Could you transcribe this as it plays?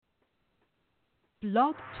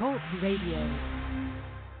Blog Talk Radio.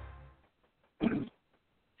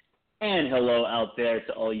 And hello out there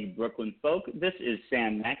to all you Brooklyn folk. This is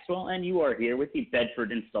Sam Maxwell, and you are here with the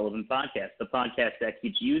Bedford and Sullivan Podcast, the podcast that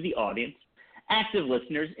keeps you, the audience, active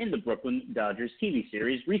listeners in the Brooklyn Dodgers TV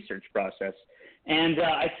series research process. And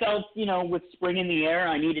I felt, with spring in the air,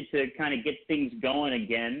 I needed to kind of get things going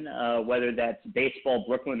again, whether that's baseball,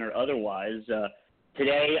 Brooklyn, or otherwise.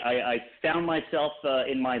 Today, I found myself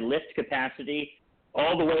in my Lyft capacity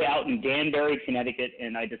all the way out in Danbury, Connecticut,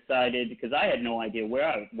 and I decided, because I had no idea where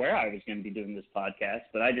I was going to be doing this podcast,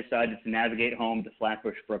 but I decided to navigate home to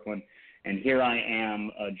Flatbush, Brooklyn, and here I am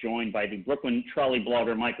joined by the Brooklyn Trolley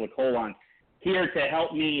blogger, Mike Lecolant, here to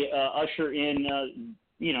help me usher in,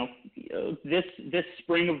 this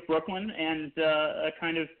spring of Brooklyn and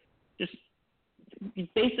kind of just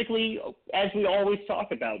basically, as we always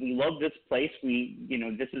talk about, we love this place.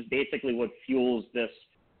 This is basically what fuels this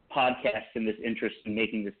podcast and this interest in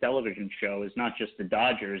making this television show is not just the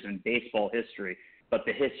Dodgers and baseball history, but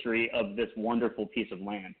the history of this wonderful piece of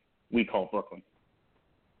land we call Brooklyn.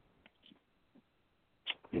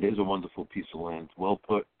 It is a wonderful piece of land. Well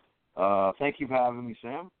put. Thank you for having me,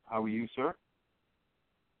 Sam. How are you, sir?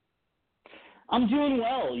 I'm doing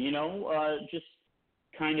well, just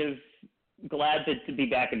kind of glad to be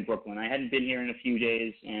back in Brooklyn. I hadn't been here in a few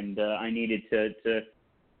days, and I needed to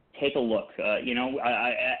take a look.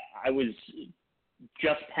 I was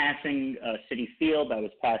just passing Citi Field. I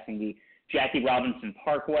was passing the Jackie Robinson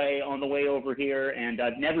Parkway on the way over here, and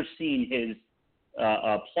I've never seen his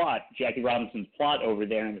plot, Jackie Robinson's plot over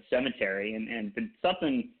there in the cemetery, and it's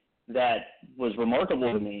something that was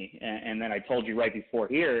remarkable to me, and that I told you right before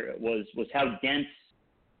here was how dense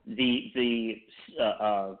the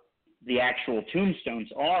actual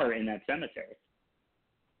tombstones are in that cemetery.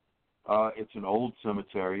 It's an old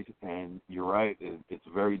cemetery, and you're right. It's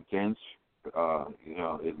very dense.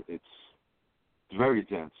 It's very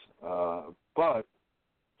dense. But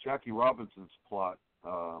Jackie Robinson's plot,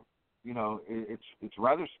 it's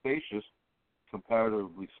rather spacious,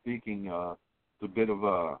 comparatively speaking. It's a bit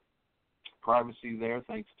of privacy there,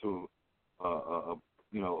 thanks to a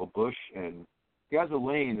bush, and he has a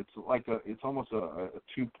lane. It's almost a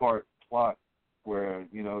two-part plot where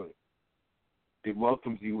it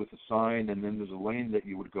welcomes you with a sign, and then there's a lane that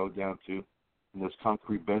you would go down to, and there's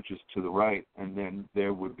concrete benches to the right, and then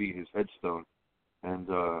there would be his headstone. And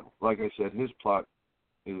like I said, his plot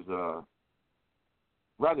is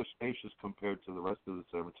rather spacious compared to the rest of the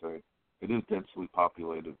cemetery. It is densely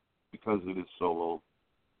populated because it is so old.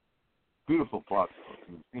 Beautiful plot,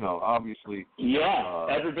 obviously. Yeah,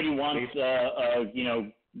 everybody wants,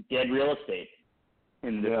 dead real estate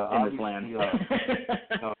in this land.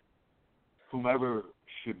 Whomever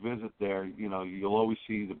should visit there, you'll always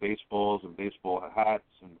see the baseballs and baseball hats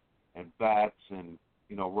and bats and,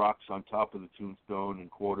 rocks on top of the tombstone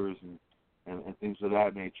and quarters and things of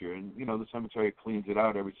that nature. And, the cemetery cleans it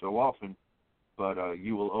out every so often, but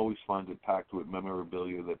you will always find it packed with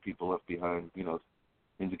memorabilia that people left behind,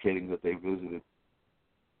 indicating that they visited.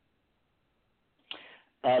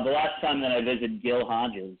 The last time that I visited Gil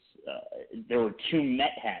Hodges, there were two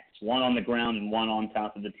Met hats, one on the ground and one on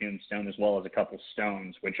top of the tombstone, as well as a couple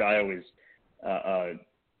stones, which I always,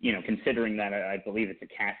 considering that I believe it's a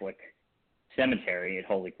Catholic cemetery at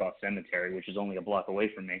Holy Cross Cemetery, which is only a block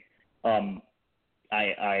away from me,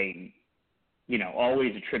 I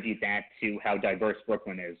always attribute that to how diverse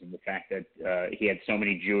Brooklyn is and the fact that he had so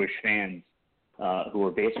many Jewish fans who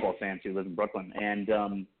were baseball fans who live in Brooklyn.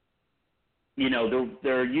 And,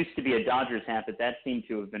 there used to be a Dodgers hat, but that seemed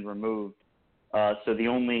to have been removed. So the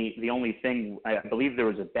only thing, I believe there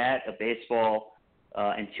was a bat, a baseball,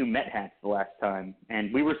 and two Met hats the last time.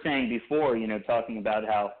 And we were saying before, talking about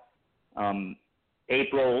how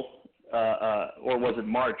April, or was it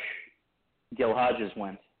March, Gil Hodges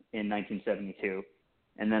went in 1972.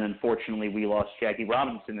 And then unfortunately we lost Jackie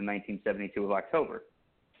Robinson in 1972 of October.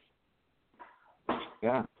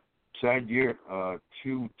 Yeah, sad year.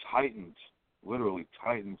 Two titans, literally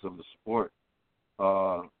titans of the sport,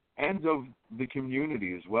 and of the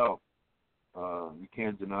community as well. You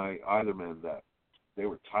can't deny either man that. They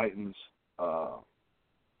were titans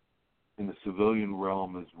in the civilian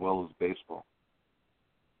realm as well as baseball.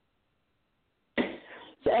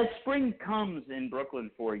 So as spring comes in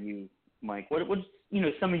Brooklyn for you, Mike, what's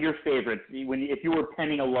some of your favorites? If you were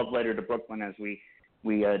penning a love letter to Brooklyn as we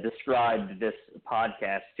described this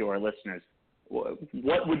podcast to our listeners,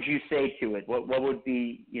 what would you say to it? What would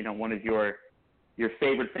be, one of your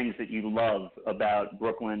favorite things that you love about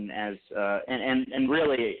Brooklyn as, and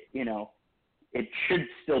really, it should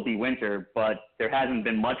still be winter, but there hasn't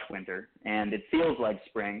been much winter, and it feels like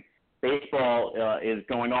spring. baseball is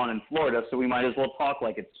going on in Florida, so we might as well talk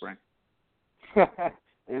like it's spring.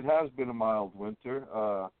 It has been a mild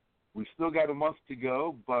winter. We still got a month to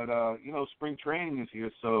go, but, spring training is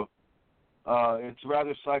here, so it's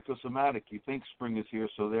rather psychosomatic. You think spring is here,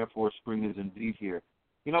 so therefore spring is indeed here.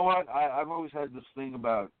 You know what? I've always had this thing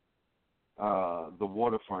about the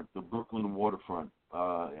waterfront, the Brooklyn waterfront.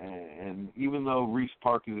 And even though Reese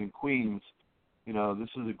Park is in Queens, this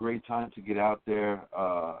is a great time to get out there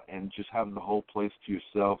and just have the whole place to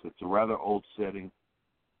yourself. It's a rather old setting.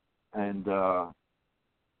 And,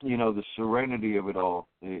 the serenity of it all,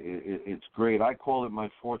 it's great. I call it my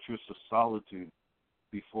fortress of solitude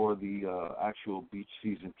before the actual beach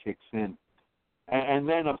season kicks in. And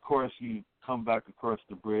then, of course, you come back across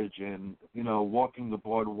the bridge and, walking the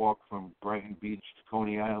boardwalk from Brighton Beach to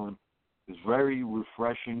Coney Island is very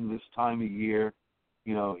refreshing this time of year.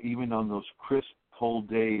 Even on those crisp, cold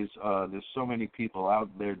days, there's so many people out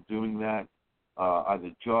there doing that,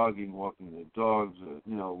 either jogging, walking their dogs,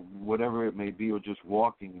 whatever it may be, or just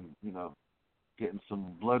walking and, getting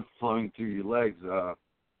some blood flowing through your legs.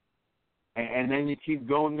 And then you keep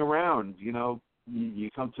going around, you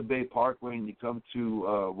come to Bay Parkway and you come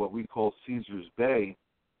to what we call Caesars Bay.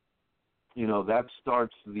 That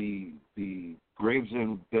starts the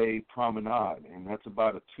Gravesend Bay Promenade, and that's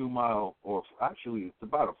about a 2-mile, or actually it's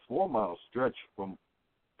about a 4-mile stretch from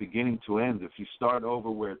beginning to end. If you start over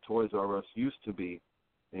where Toys R Us used to be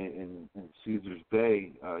in Caesars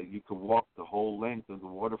Bay, you can walk the whole length of the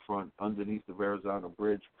waterfront underneath the Verrazano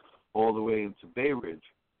Bridge all the way into Bay Ridge.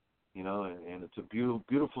 And it's a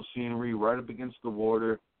beautiful scenery right up against the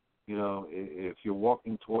water. If you're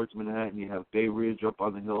walking towards Manhattan, you have Bay Ridge up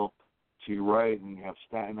on the hill to your right, and you have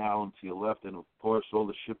Staten Island to your left, and, of course, all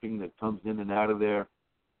the shipping that comes in and out of there.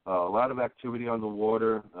 A lot of activity on the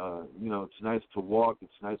water. It's nice to walk.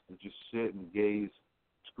 It's nice to just sit and gaze.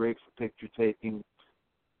 It's great for picture taking.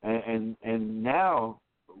 And now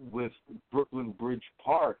with Brooklyn Bridge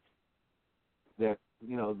Park, that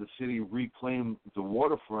the city reclaimed the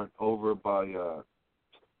waterfront over by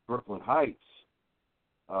Brooklyn Heights.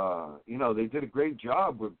 They did a great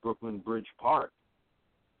job with Brooklyn Bridge Park.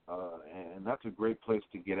 And that's a great place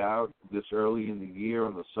to get out this early in the year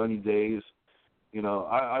on the sunny days.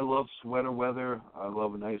 I love sweater weather. I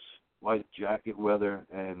love a nice light jacket weather.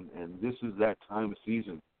 And this is that time of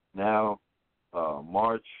season now,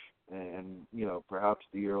 March, and, perhaps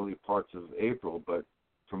the early parts of April. But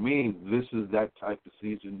for me, this is that type of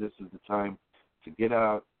season. This is the time to get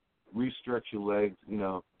out, re-stretch your legs,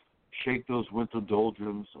 shake those winter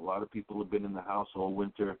doldrums. A lot of people have been in the house all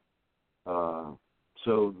winter.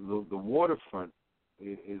 So the waterfront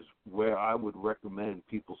is where I would recommend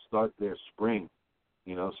people start their spring.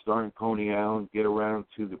 Start in Coney Island, get around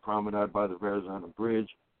to the promenade by the Verrazano Bridge,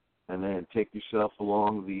 and then take yourself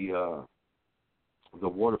along the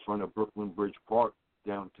waterfront of Brooklyn Bridge Park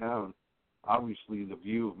downtown. Obviously, the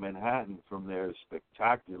view of Manhattan from there is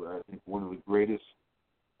spectacular. I think one of the greatest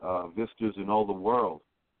vistas in all the world,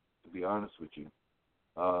 to be honest with you.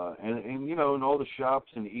 And all the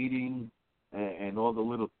shops and eating and all the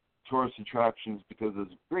little tourist attractions, because there's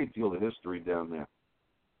a great deal of history down there.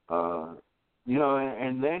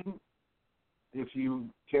 And then if you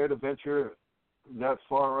care to venture that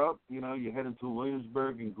far up, you head into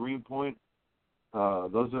Williamsburg and Greenpoint.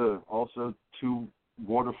 Those are also two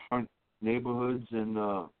waterfront neighborhoods, and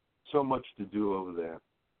so much to do over there.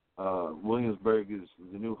 Williamsburg is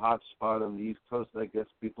the new hot spot on the East Coast, I guess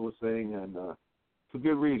people are saying, and for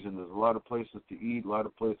good reason. There's a lot of places to eat, a lot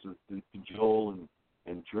of places to cajole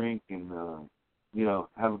and drink and,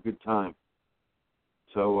 have a good time.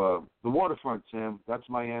 So the waterfront, Sam, that's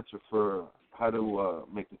my answer for how to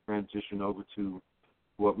make the transition over to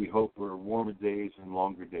what we hope are warmer days and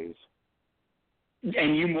longer days.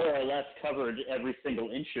 And you more or less covered every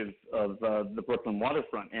single inch of the Brooklyn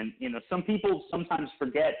waterfront. And, some people sometimes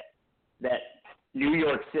forget that New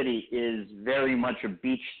York City is very much a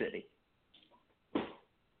beach city.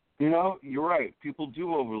 You're right. People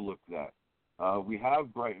do overlook that. We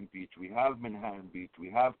have Brighton Beach. We have Manhattan Beach.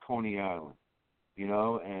 We have Coney Island.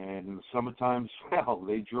 And in the summertime, well,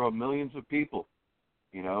 they draw millions of people.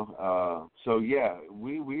 So, yeah,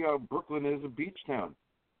 Brooklyn is a beach town.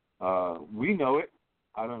 We know it.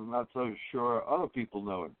 I'm not so sure other people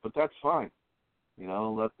know it, but that's fine.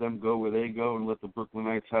 Let them go where they go and let the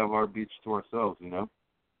Brooklynites have our beach to ourselves,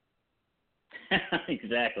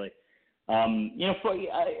 Exactly. And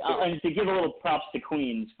to give a little props to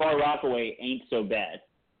Queens, Far Rockaway ain't so bad.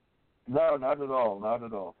 No, not at all, not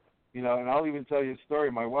at all. And I'll even tell you a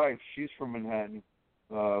story. My wife, she's from Manhattan,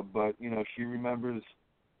 but, she remembers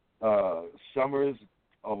summers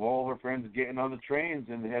of all her friends getting on the trains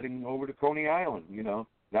and heading over to Coney Island. You know,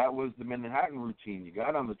 that was the Manhattan routine. You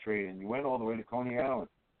got on the train and you went all the way to Coney Island.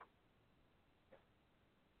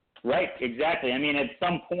 Right, exactly. I mean, at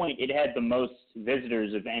some point, it had the most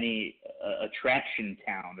visitors of any attraction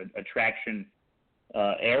town, attraction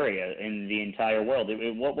area in the entire world.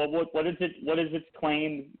 What is it? What is its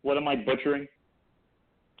claim? What am I butchering?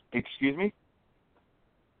 Excuse me?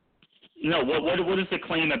 No, what is the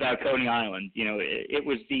claim about Coney Island? You know, it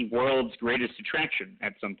was the world's greatest attraction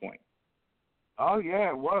at some point. Oh yeah,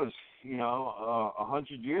 it was. You know,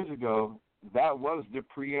 100 years ago, that was the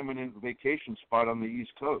preeminent vacation spot on the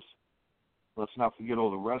East Coast. Let's not forget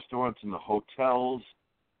all the restaurants and the hotels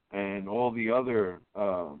and all the other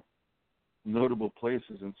notable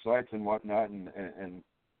places and sites and whatnot, and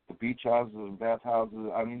the beach houses and bath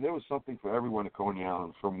houses. I mean, there was something for everyone at Coney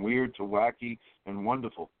Island, from weird to wacky and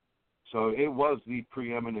wonderful. So it was the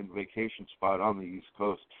preeminent vacation spot on the East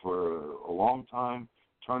Coast for a long time,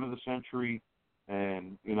 turn of the century,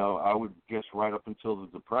 and, you know, I would guess right up until the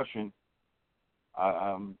Depression.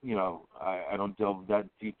 I don't delve that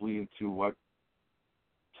deeply into what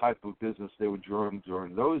type of business they were doing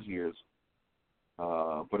during those years.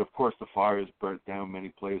 But, of course, the fires burnt down many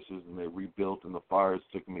places, and they rebuilt, and the fires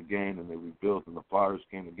took them again, and they rebuilt, and the fires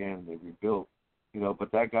came again, and they rebuilt. You know,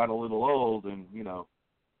 but that got a little old, and, you know,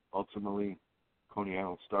 ultimately Coney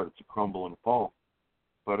Island started to crumble and fall.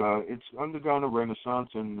 But it's undergone a renaissance,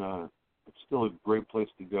 and it's still a great place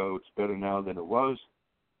to go. It's better now than it was,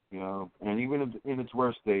 you know, and even in its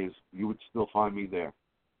worst days, you would still find me there.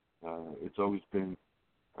 It's always been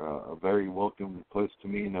a very welcome place to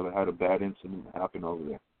me. Never had a bad incident happen over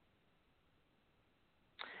there.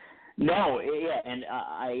 No, yeah, and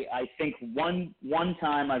I think one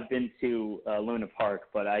time I've been to Luna Park,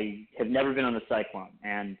 but I have never been on the Cyclone.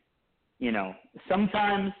 And, you know,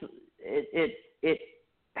 sometimes it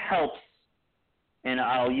helps, and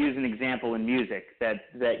I'll use an example in music,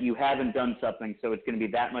 that you haven't done something, so it's going to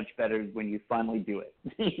be that much better when you finally do it,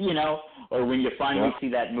 you know, or when you finally see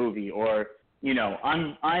that movie, or, you know,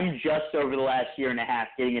 I'm just over the last year and a half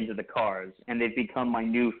getting into the Cars, and they've become my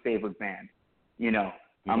new favorite band, you know.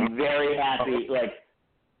 I'm very happy.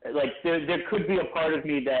 Like there could be a part of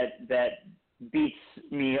me that beats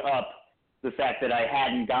me up the fact that I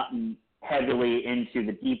hadn't gotten heavily into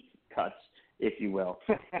the deep cuts, if you will.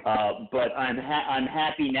 But I'm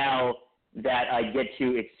happy now that I get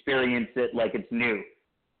to experience it like it's new,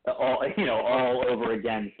 all over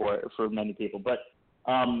again for many people. But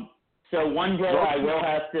so one day I will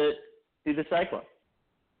have to do the Cyclone.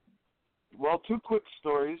 Well, two quick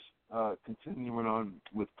stories. Continuing on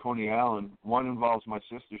with Coney Island, one involves my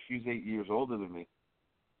sister. She's 8 years older than me.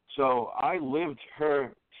 So I lived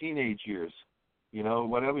her teenage years. You know,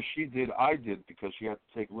 whatever she did, I did, because she had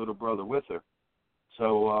to take little brother with her.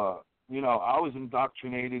 So, you know, I was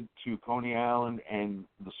indoctrinated to Coney Island and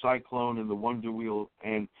the Cyclone and the Wonder Wheel.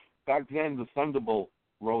 And back then, the Thunderbolt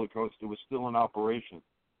roller coaster was still in operation.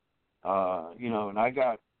 You know, and I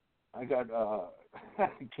got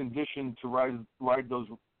conditioned to ride those.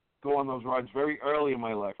 Go on those rides very early in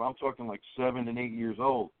my life. I'm talking like 7 and 8 years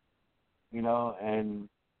old, you know, and,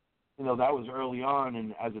 you know, that was early on.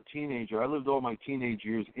 And as a teenager, I lived all my teenage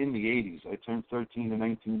years in the 80s. I turned 13 in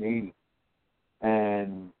 1980.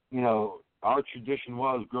 And, you know, our tradition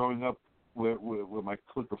was, growing up with my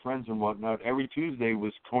clique of friends and whatnot, every Tuesday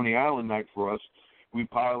was Coney Island night for us.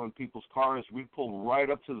 We'd pile in people's cars. We'd pull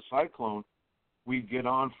right up to the Cyclone. We'd get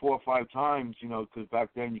on 4 or 5 times, you know, because back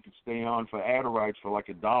then you could stay on for ad rides for like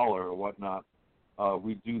 $1 or whatnot.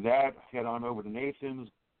 We'd do that, head on over to Nathan's,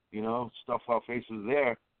 you know, stuff our faces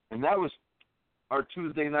there. And that was our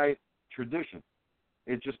Tuesday night tradition.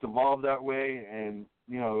 It just evolved that way. And,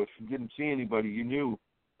 you know, if you didn't see anybody, you knew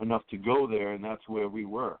enough to go there, and that's where we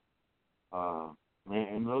were.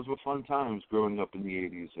 And those were fun times growing up in the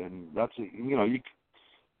 80s. And that's, you know,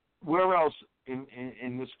 where else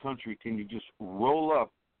in this country can you just roll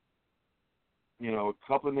up, you know, a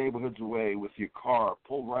couple of neighborhoods away with your car,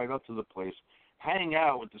 pull right up to the place, hang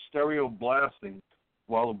out with the stereo blasting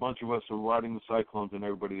while a bunch of us are riding the Cyclones and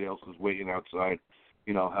everybody else is waiting outside,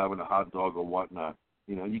 you know, having a hot dog or whatnot.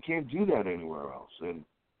 You know, you can't do that anywhere else. And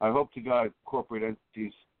I hope to God corporate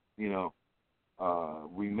entities, you know,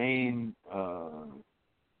 remain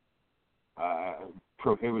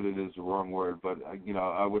prohibited is the wrong word, but, you know,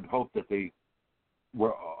 I would hope that they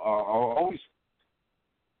are always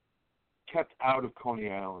kept out of Coney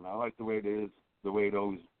Island. I like the way it is, the way it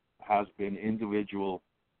always has been. Individual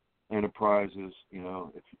enterprises, you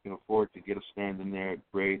know, if you can afford to get a stand in there,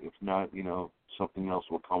 great. If not, you know, something else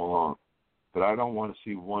will come along. But I don't want to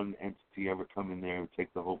see one entity ever come in there and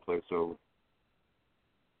take the whole place over.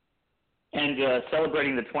 And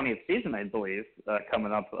celebrating the 20th season, I believe,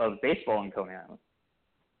 coming up of baseball in Coney Island.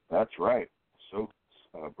 That's right. So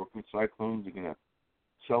Brooklyn Cyclones are going to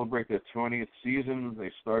celebrate their 20th season.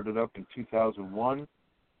 They started up in 2001.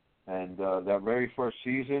 And that very first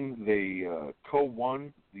season, they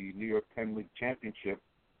co-won the New York Penn League Championship.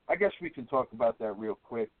 I guess we can talk about that real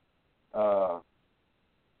quick.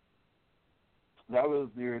 That was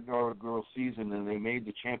their inaugural season, and they made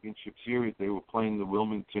the championship series. They were playing the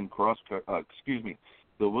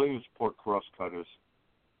the Williamsport Crosscutters,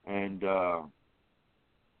 and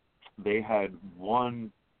they had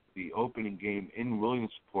won the opening game in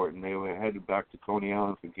Williamsport, and they were headed back to Coney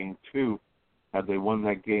Island for Game 2. Had they won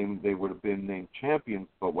that game, they would have been named champions.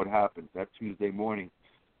 But what happened? That Tuesday morning,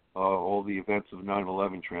 all the events of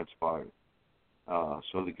 9/11 transpired.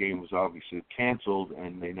 So the game was obviously canceled,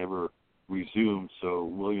 and they never resumed. So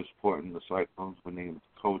Williamsport and the Cyclones were named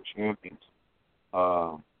co-champions.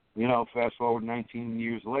 Fast forward 19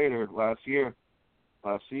 years later, last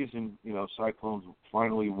season, Cyclones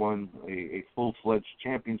finally won a full-fledged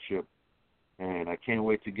championship, and I can't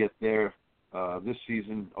wait to get there this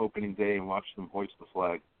season, opening day, and watch them hoist the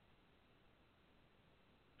flag.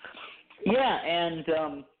 Yeah, and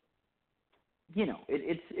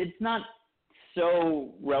it's not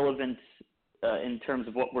so relevant in terms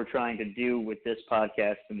of what we're trying to do with this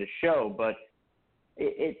podcast and this show, but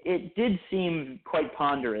it did seem quite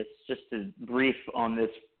ponderous, just to brief on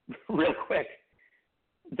this real quick,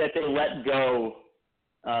 that they let go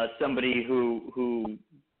somebody who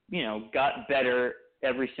got better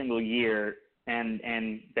every single year and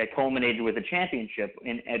that culminated with a championship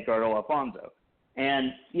in Edgardo Alfonso.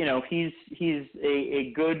 And, he's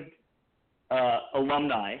a good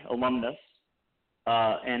alumnus,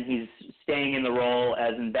 and he's staying in the role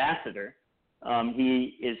as ambassador.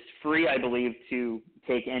 He is free, I believe, to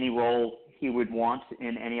take any role he would want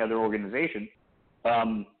in any other organization.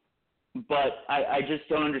 But I just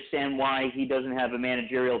don't understand why he doesn't have a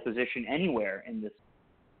managerial position anywhere in this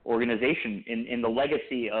organization, in the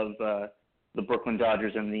legacy of the Brooklyn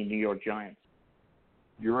Dodgers and the New York Giants.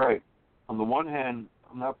 You're right. On the one hand,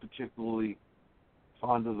 I'm not particularly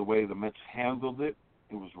fond of the way the Mets handled it.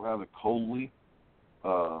 It was rather coldly.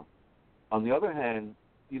 On the other hand,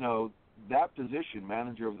 that position,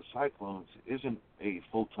 manager of the Cyclones, isn't a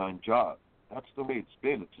full-time job. That's the way it's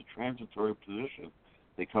been. It's a transitory position.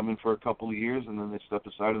 They come in for a couple of years, and then they step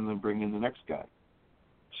aside and then bring in the next guy.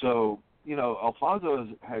 So, Alfonso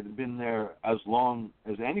had been there as long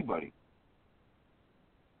as anybody.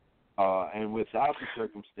 And without the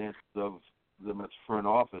circumstances of the Mets front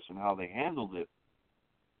office and how they handled it,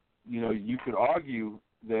 you could argue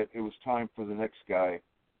that it was time for the next guy,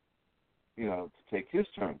 to take his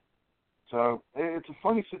turn. So it's a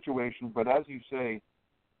funny situation, but as you say,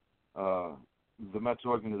 the Mets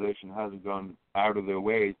organization hasn't gone out of their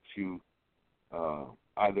way to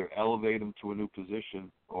either elevate him to a new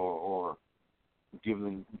position or give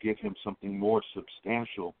him something more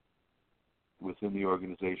substantial within the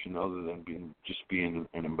organization other than being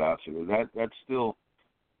an ambassador. That still,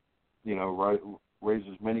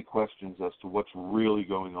 raises many questions as to what's really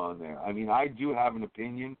going on there. I mean, I do have an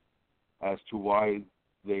opinion as to why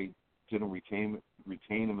they didn't retain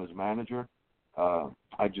him as manager.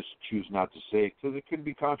 I just choose not to say it because it could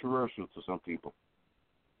be controversial to some people.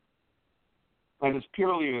 And it's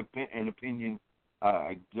purely an opinion.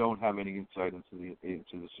 I don't have any insight into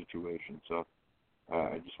the situation, so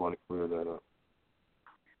I just want to clear that up.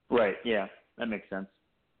 Right. Yeah, that makes sense.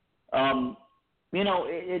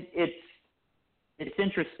 It's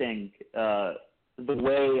interesting the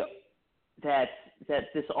way that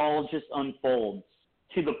this all just unfolds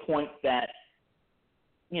to the point that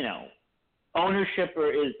ownership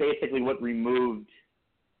is basically what removed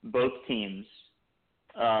both teams.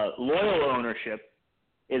 Loyal ownership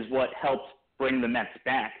is what helped bring the Mets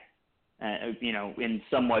back. In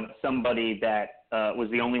somebody that was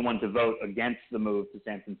the only one to vote against the move to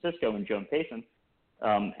San Francisco, and Joan Payson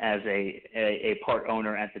as a part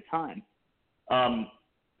owner at the time.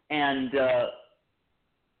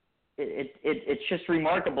 It's just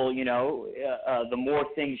remarkable, the more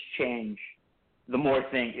things change, the more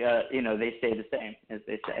they stay the same, as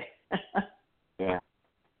they say.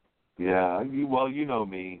 Yeah. Well, you know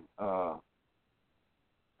me, a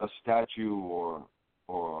statue or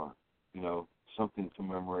something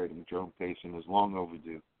commemorating Joan Payson is long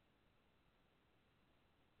overdue.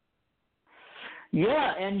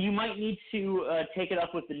 Yeah, and you might need to take it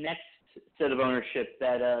up with the next set of ownership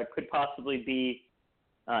that could possibly be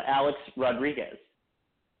Alex Rodriguez.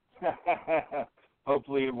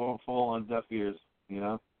 Hopefully it won't fall on deaf ears,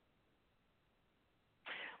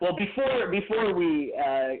 Well, before we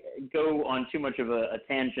go on too much of a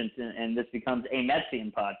tangent and this becomes a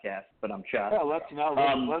Metsian podcast, but I'm shocked. Yeah,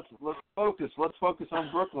 let's focus. Let's focus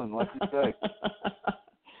on Brooklyn. Let's just say.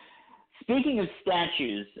 Speaking of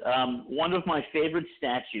statues, one of my favorite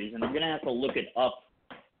statues, and I'm going to have to look it up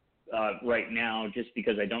right now just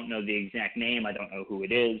because I don't know the exact name. I don't know who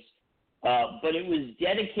it is. But it was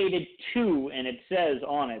dedicated to, and it says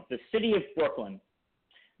on it, the city of Brooklyn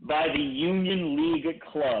by the Union League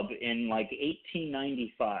Club in like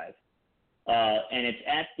 1895. And it's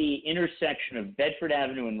at the intersection of Bedford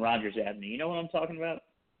Avenue and Rogers Avenue. You know what I'm talking about?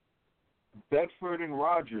 Bedford and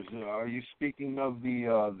Rogers. Are you speaking of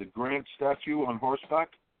the Grant statue on horseback?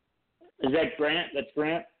 Is that Grant? That's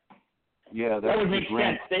Grant? Yeah, that would make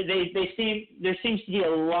Grant. sense. There seems to be a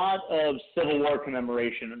lot of Civil War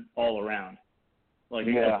commemoration all around. Like,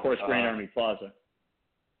 of course, Grand Army Plaza.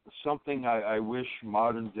 Something I wish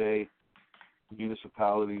modern day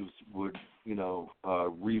municipalities would,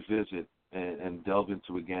 revisit and delve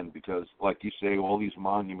into again, because, like you say, all these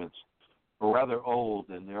monuments are rather old,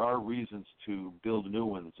 and there are reasons to build new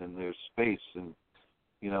ones, and there's space, and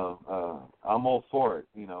I'm all for it.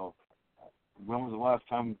 When was the last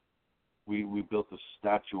time we built a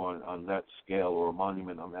statue on that scale, or a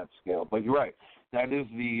monument on that scale? But you're right, that is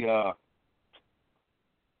the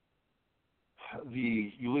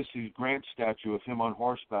Ulysses Grant statue of him on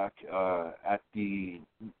horseback at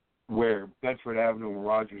where Bedford Avenue and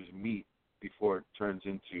Rogers meet before it turns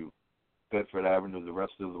into Bedford Avenue the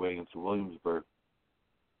rest of the way into Williamsburg.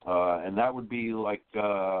 And that would be like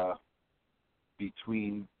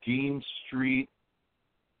between Dean Street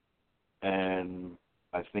and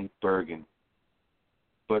I think Bergen.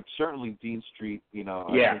 But certainly Dean Street, I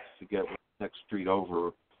think to get what the next street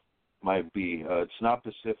over might be. It's not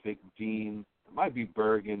Pacific, Dean. It might be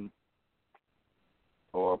Bergen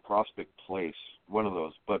or Prospect Place, one of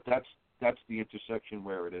those. But that's the intersection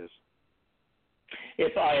where it is.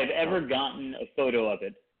 If I have ever gotten a photo of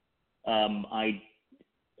it, I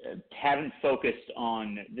haven't focused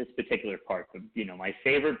on this particular part. But, my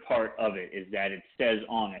favorite part of it is that it says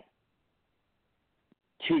on it,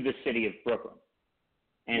 to the city of Brooklyn.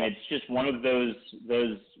 And it's just one of those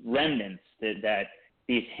remnants that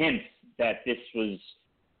these hints that this was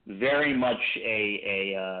very much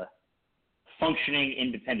a functioning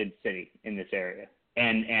independent city in this area,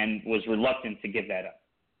 and was reluctant to give that up.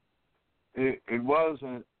 It was,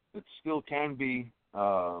 and it still can be.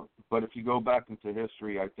 But if you go back into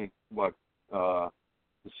history, I think the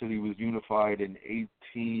city was unified in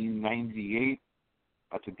 1898.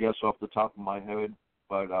 That's a guess off the top of my head.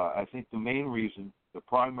 But I think the main reason, the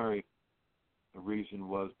primary reason,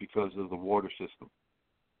 was because of the water system.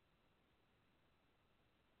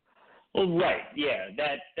 Well, right, yeah,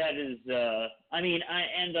 that is.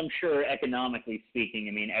 And I'm sure economically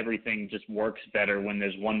speaking, everything just works better when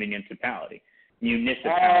there's one municipality. I've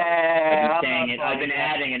been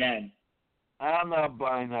adding an N. I'm not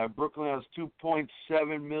buying that. Brooklyn has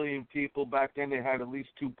 2.7 million people. Back then, they had at least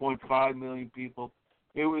 2.5 million people.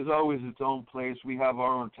 It was always its own place. We have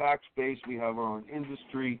our own tax base. We have our own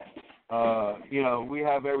industry. We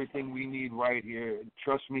have everything we need right here.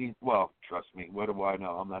 Trust me. What do I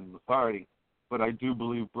know? I'm not an authority. But I do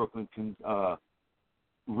believe Brooklyn can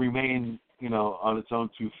remain, on its own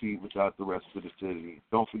 2 feet without the rest of the city.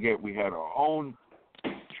 Don't forget, we had our own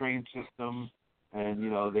train system, and,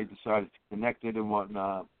 they decided to connect it and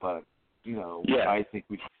whatnot. But, I think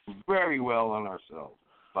we do very well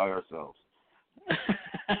by ourselves.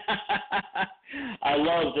 I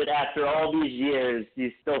love that after all these years,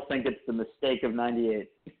 you still think it's the mistake of '98.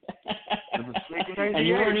 The mistake of '98. And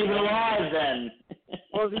you weren't even alive then.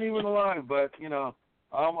 Wasn't even alive, but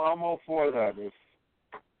I'm all for that.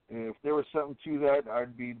 If there was something to that,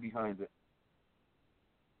 I'd be behind it.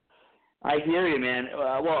 I hear you, man.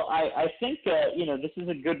 I think this is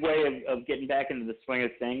a good way of getting back into the swing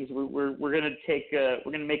of things. We're gonna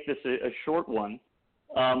make this a short one.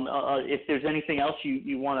 If there's anything else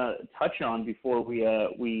you want to touch on before we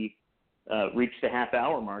reach the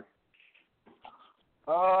half-hour mark.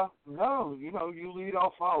 No, you lead,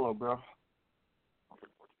 I'll follow, bro.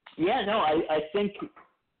 Yeah, no, I think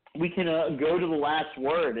we can go to the last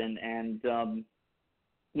word, and I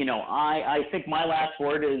think my last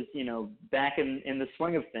word is, back in the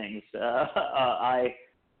swing of things.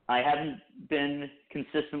 I haven't been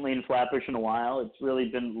consistently in Flatbush in a while. It's really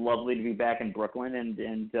been lovely to be back in Brooklyn,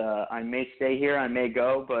 and I may stay here, I may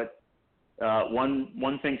go, but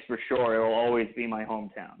one thing's for sure, it will always be my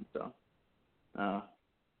hometown. So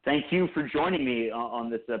thank you for joining me on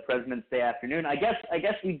this President's Day afternoon. I guess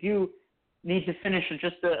we do need to finish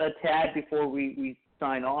just a tad before we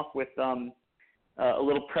sign off with a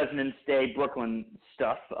little President's Day Brooklyn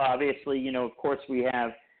stuff. Obviously, you know, of course, we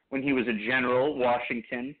have when he was a general,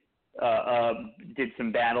 Washington did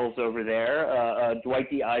some battles over there. Dwight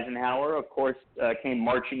D. Eisenhower, of course, came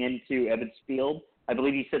marching into Ebbets Field. I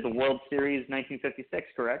believe you said the World Series 1956,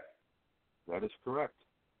 correct? That is correct.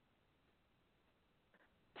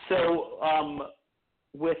 So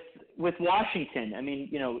with Washington, I mean,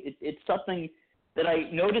 you know, it's something that I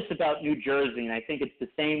notice about New Jersey, and I think it's the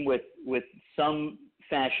same with some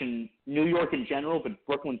fashion, New York in general, but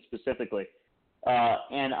Brooklyn specifically.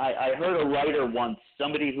 And I heard a writer once,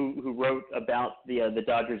 somebody who wrote about the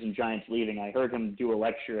Dodgers and Giants leaving. I heard him do a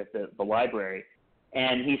lecture at the library,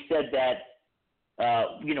 and he said that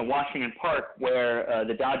you know, Washington Park, where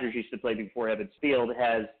the Dodgers used to play before Ebbets Field,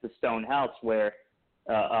 has the stone house where,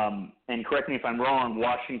 and correct me if I'm wrong,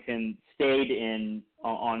 Washington stayed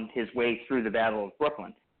on his way through the Battle of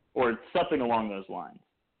Brooklyn, or something along those lines.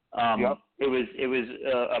 Yep. It was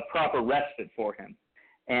a proper respite for him,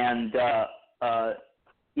 and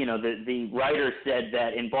you know, the writer said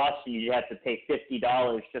that in Boston you'd have to pay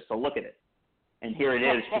 $50 just to look at it, and here it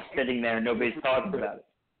is, just sitting there, nobody's talking about it.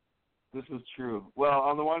 This is true. Well,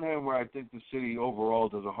 on the one hand, where I think the city overall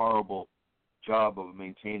does a horrible job of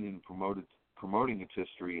maintaining and promoting its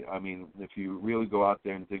history. I mean, if you really go out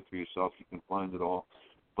there and think for yourself, you can find it all.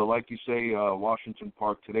 But like you say, Washington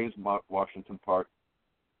Park, today's Washington Park,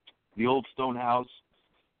 the old stone house,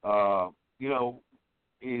 you know,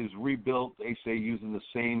 is rebuilt, they say, using the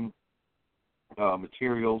same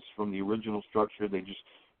materials from the original structure. They just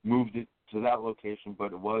moved it to that location,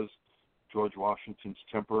 but it was George Washington's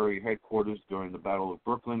temporary headquarters during the Battle of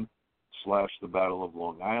Brooklyn / the Battle of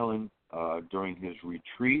Long Island during his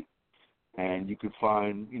retreat. And you could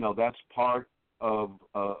find, you know, that's part of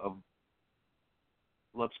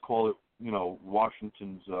let's call it, you know,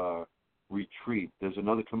 Washington's retreat. There's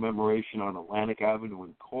another commemoration on Atlantic Avenue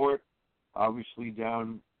in Court, obviously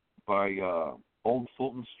down by Old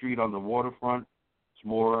Fulton Street on the waterfront. It's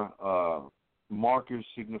more markers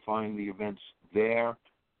signifying the events there.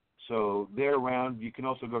 So they're around. You can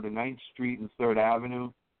also go to 9th Street and 3rd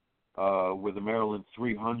Avenue, where the Maryland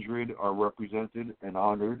 300 are represented and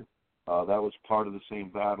honored. That was part of the same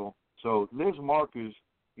battle. So there's markers.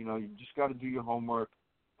 You know, you just got to do your homework,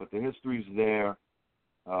 but the history's there.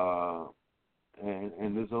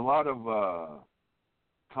 And there's a lot of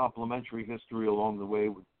complementary history along the way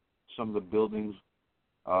with some of the buildings.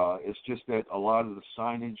 It's just that a lot of the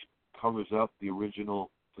signage covers up the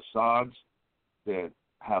original facades that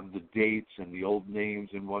have the dates and the old names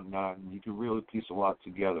and whatnot, and you can really piece a lot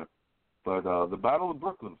together. But the Battle of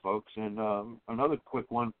Brooklyn, folks, and another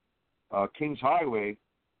quick one, Kings Highway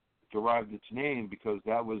derived its name because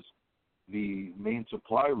that was the main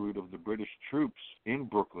supply route of the British troops in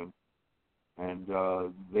Brooklyn, and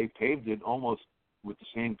they paved it almost with the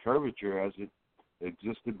same curvature as it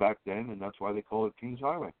existed back then, and that's why they call it Kings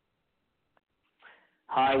Highway.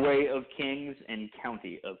 Highway of Kings and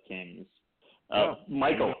County of Kings. Yeah.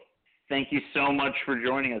 Michael, thank you so much for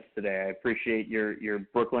joining us today. I appreciate your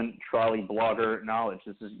Brooklyn Trolley blogger knowledge.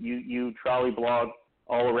 This is you Trolley blog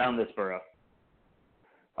all around this borough.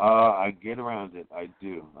 I get around it. I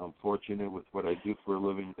do. I'm fortunate with what I do for a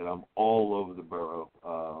living that I'm all over the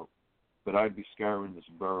borough. But I'd be scouring this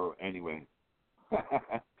borough anyway.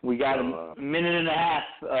 We got a minute and a half.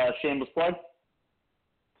 Shameless plug?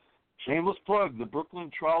 Shameless plug. The Brooklyn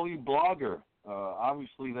Trolley blogger.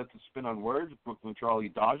 Obviously, that's a spin on words. Brooklyn Trolley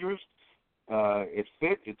Dodgers. It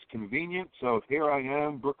fit. It's convenient. So here I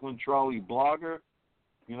am, Brooklyn Trolley blogger.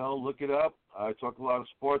 You know, look it up. I talk a lot of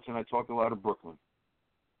sports, and I talk a lot of Brooklyn.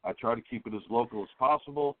 I try to keep it as local as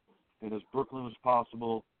possible and as Brooklyn as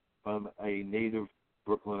possible from a native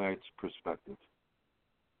Brooklynite's perspective.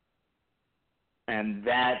 And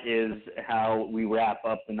that is how we wrap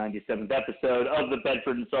up the 97th episode of the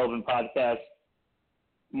Bedford and Sullivan Podcast.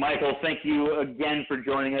 Michael, thank you again for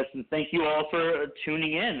joining us, and thank you all for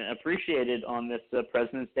tuning in. Appreciate it on this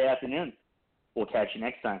President's Day afternoon. We'll catch you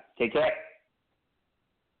next time. Take care.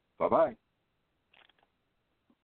 Bye-bye.